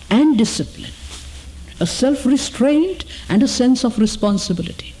and discipline, a self-restraint and a sense of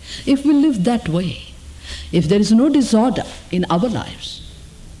responsibility. If we live that way, if there is no disorder in our lives,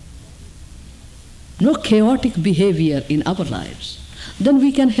 no chaotic behavior in our lives, then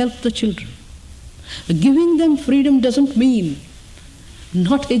we can help the children. Giving them freedom doesn't mean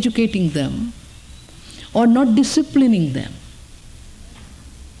not educating them or not disciplining them.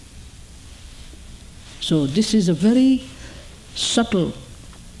 So this is a very subtle,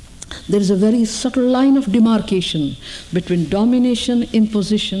 there is a very subtle line of demarcation between domination,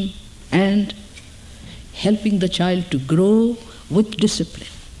 imposition, and helping the child to grow with discipline.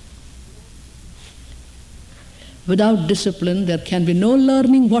 Without discipline, there can be no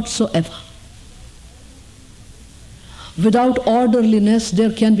learning whatsoever. Without orderliness,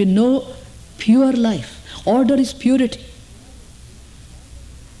 there can be no pure life. Order is purity.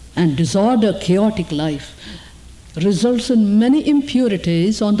 And disorder, chaotic life, results in many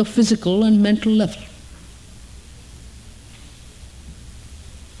impurities on the physical and mental level.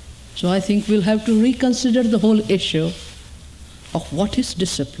 So I think we'll have to reconsider the whole issue of what is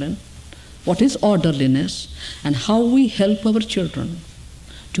discipline, what is orderliness, and how we help our children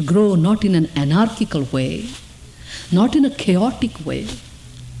to grow not in an anarchical way, not in a chaotic way,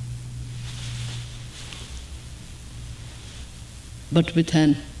 but with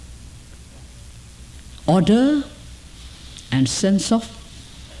an order and sense of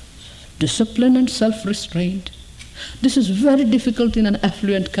discipline and self-restraint. This is very difficult in an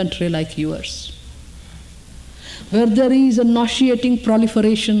affluent country like yours, where there is a nauseating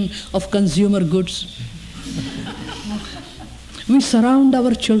proliferation of consumer goods. We surround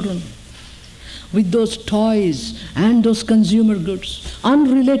our children with those toys and those consumer goods,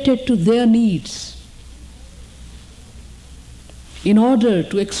 unrelated to their needs, in order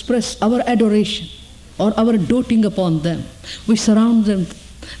to express our adoration or our doting upon them. We surround them.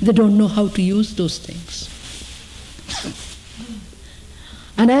 They don't know how to use those things.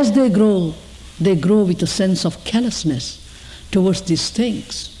 And as they grow with a sense of callousness towards these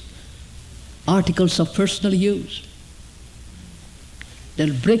things, articles of personal use.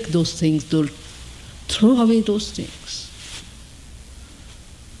 They'll break those things, they'll throw away those things.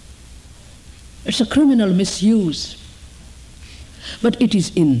 It's a criminal misuse. But it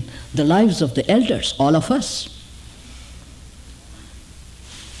is in the lives of the elders, all of us.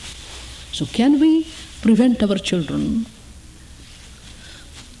 So can we prevent our children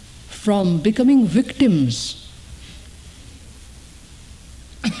from becoming victims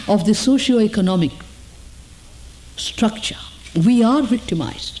of the socio-economic structure? We are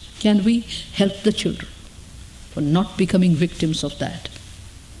victimized. Can we help the children for not becoming victims of that?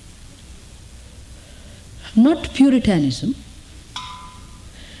 Not Puritanism.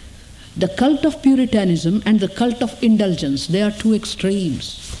 The cult of Puritanism and the cult of indulgence, they are two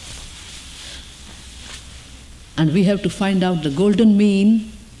extremes. And we have to find out the golden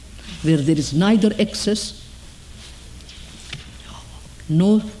mean, where there is neither excess,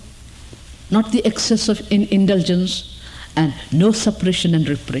 not the excess of indulgence, and no suppression and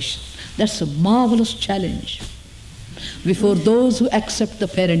repression. That's a marvelous challenge before those who accept the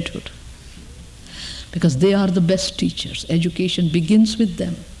parenthood, because they are the best teachers. Education begins with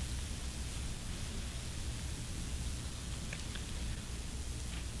them.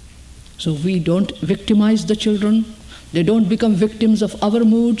 So we don't victimize the children. They don't become victims of our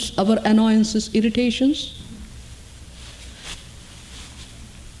moods, our annoyances, irritations.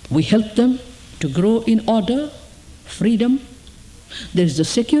 We help them to grow in order, freedom. There is the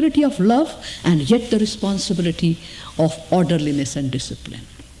security of love and yet the responsibility of orderliness and discipline.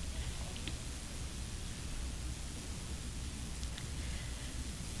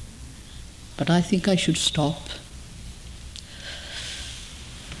 But I think I should stop.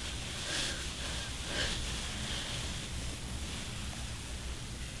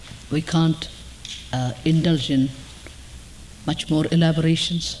 We can't indulge in much more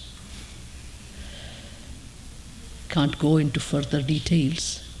elaborations. Can't go into further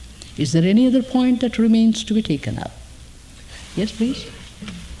details. Is there any other point that remains to be taken up? Yes, please.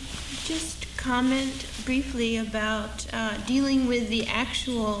 Just comment briefly about dealing with the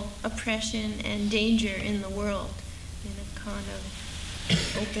actual oppression and danger in the world in a kind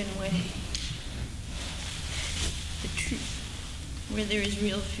of open way. The truth. Where there is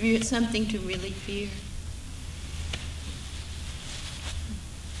real fear, something to really fear.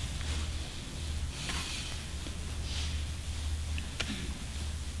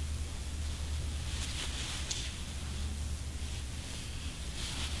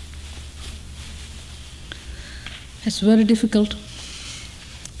 It's very difficult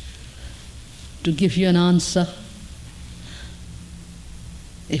to give you an answer.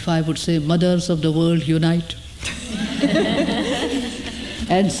 If I would say, mothers of the world, unite.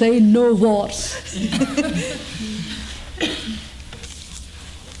 And say no wars.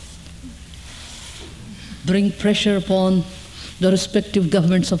 Bring pressure upon the respective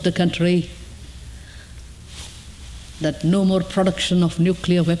governments of the country that no more production of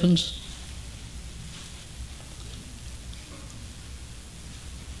nuclear weapons.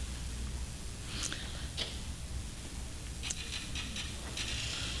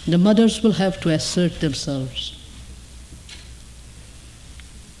 The mothers will have to assert themselves.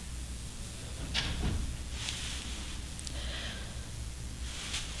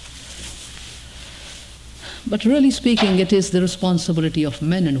 But really speaking, it is the responsibility of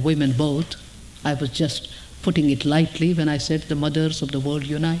men and women both. I was just putting it lightly when I said the mothers of the world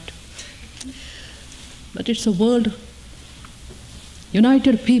unite. But it's a World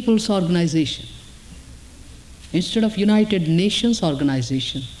United Peoples Organization instead of United Nations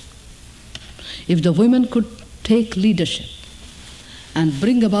Organization. If the women could take leadership and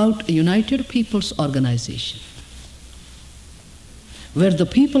bring about a United Peoples Organization, where the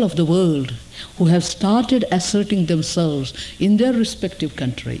people of the world who have started asserting themselves in their respective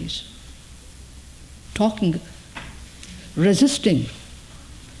countries, talking, resisting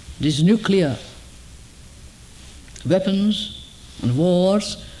these nuclear weapons and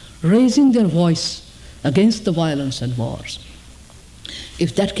wars, raising their voice against the violence and wars.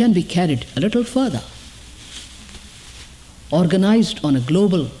 If that can be carried a little further, organized on a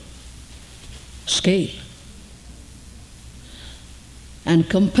global scale, and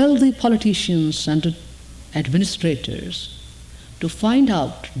compel the politicians and administrators to find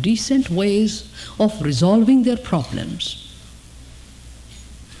out decent ways of resolving their problems,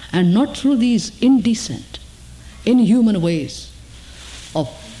 and not through these indecent, inhuman ways of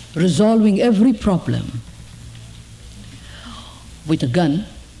resolving every problem with a gun,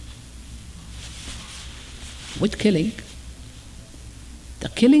 with killing. The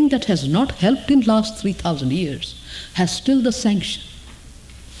killing that has not helped in the last 3,000 years has still the sanction.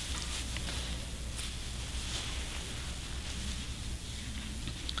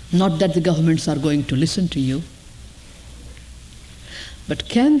 Not that the governments are going to listen to you, but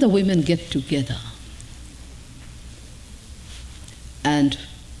can the women get together and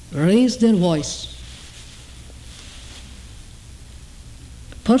raise their voice,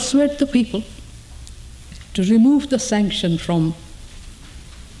 persuade the people to remove the sanction from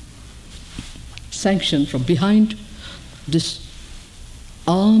behind this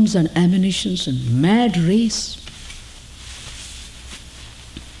arms and ammunitions and mad race?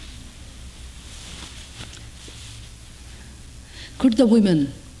 Could the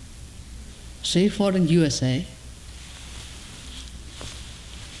women, say for in USA,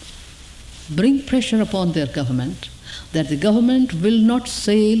 bring pressure upon their government that the government will not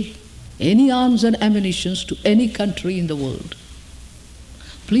sell any arms and ammunitions to any country in the world?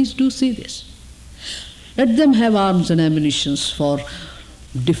 Please do see this. Let them have arms and ammunitions for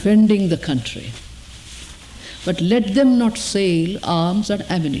defending the country, but let them not sell arms and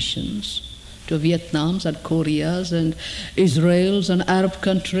ammunitions to Vietnams and Koreas and Israels and Arab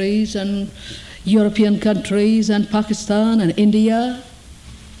countries and European countries and Pakistan and India.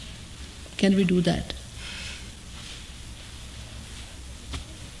 Can we do that?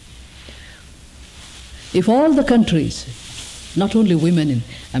 If all the countries, not only women in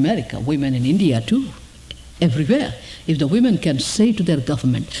America, women in India too, everywhere, if the women can say to their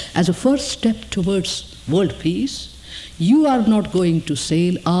government, as a first step towards world peace, you are not going to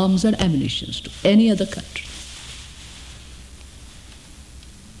sell arms and ammunitions to any other country.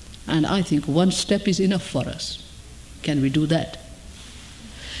 And I think one step is enough for us. Can we do that?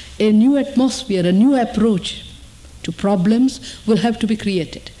 A new atmosphere, a new approach to problems will have to be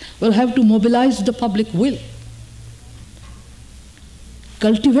created. We'll have to mobilize the public will,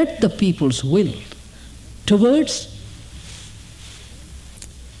 cultivate the people's will towards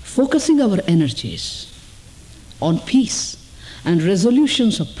focusing our energies on peace and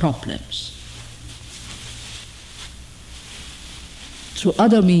resolutions of problems through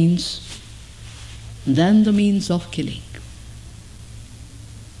other means than the means of killing.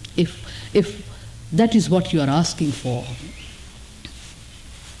 If that is what you are asking for,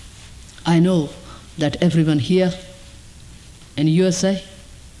 I know that everyone here in USA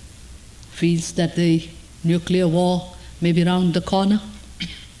feels that the nuclear war may be round the corner.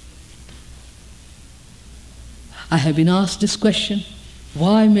 I have been asked this question,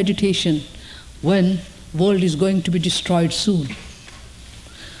 why meditation when the world is going to be destroyed soon?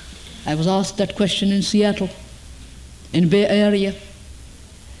 I was asked that question in Seattle, in Bay Area,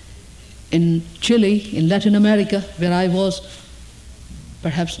 in Chile, in Latin America, where I was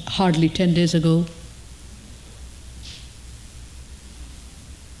perhaps hardly 10 days ago.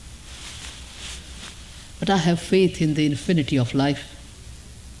 But I have faith in the infinity of life.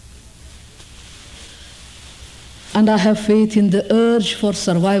 And I have faith in the urge for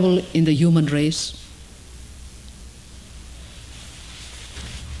survival in the human race.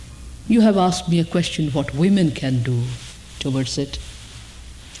 You have asked me a question, what women can do towards it.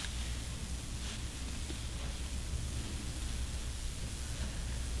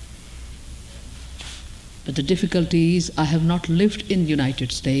 But the difficulty is, I have not lived in the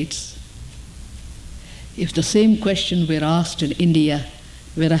United States. If the same question were asked in India,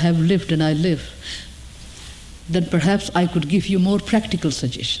 where I have lived and I live, then perhaps I could give you more practical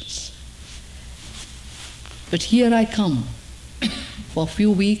suggestions. But here I come for a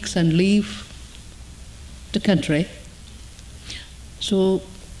few weeks and leave the country. So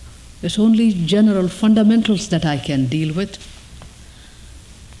it's only general fundamentals that I can deal with.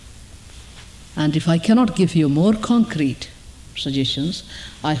 And if I cannot give you more concrete suggestions,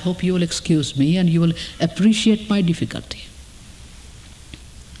 I hope you will excuse me and you will appreciate my difficulty.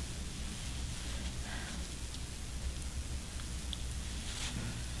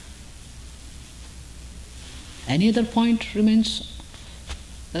 Any other point remains?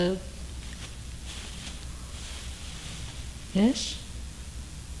 Yes?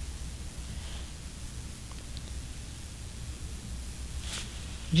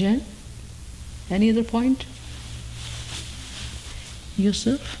 Jen? Any other point?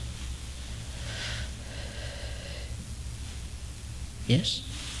 Yourself? Yes?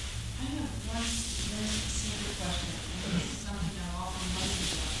 I have one very specific question, and this is something I often wonder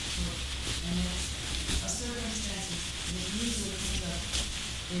about, and it's a circumstance that usually comes up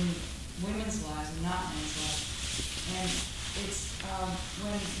in women's lives and not men's lives. And it's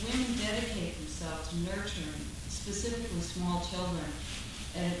when women dedicate themselves to nurturing, specifically small children,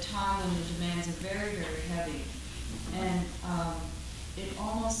 at a time when the demands are very, very heavy. And it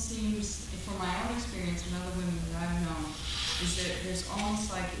almost seems, from my own experience and other women that I've known, is that there's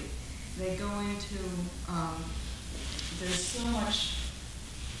almost like they go into, there's so much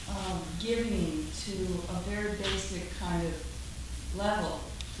giving to a very basic kind of level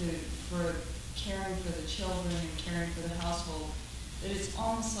for caring for the children and caring for the household, that it's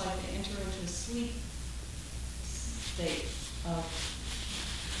almost like they enter into a sleep state of,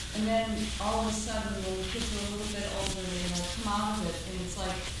 and then all of a sudden when the kids are a little bit older, they come out of it, and it's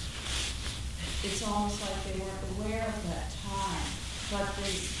like, it's almost like they weren't aware of that time. But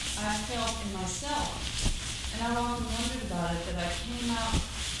I felt in myself, and I've often wondered about it, that I came out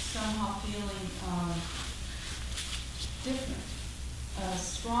somehow feeling different,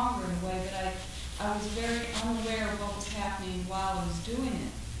 stronger in a way that I was very unaware of what was happening while I was doing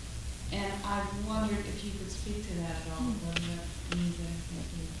it. And I wondered if you could speak to that at all, whether that means anything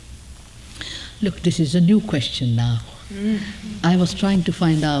to you. Look, this is a new question now. I was trying to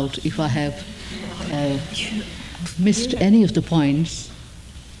find out if I have missed any of the points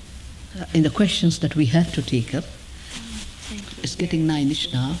in the questions that we had to take up. It's getting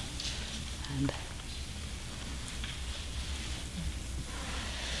 9-ish now. And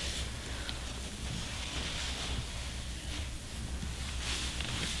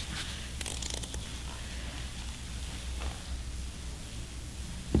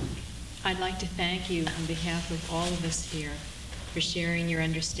I'd like to thank you on behalf of all of us here for sharing your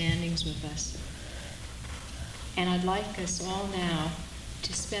understandings with us. And I'd like us all now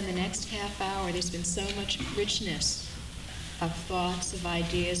to spend the next half hour, there's been so much richness of thoughts, of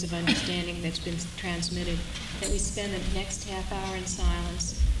ideas, of understanding that's been transmitted, that we spend the next half hour in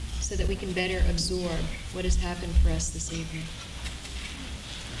silence so that we can better absorb what has happened for us this evening.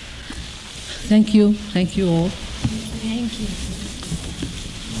 thank you all. Thank you.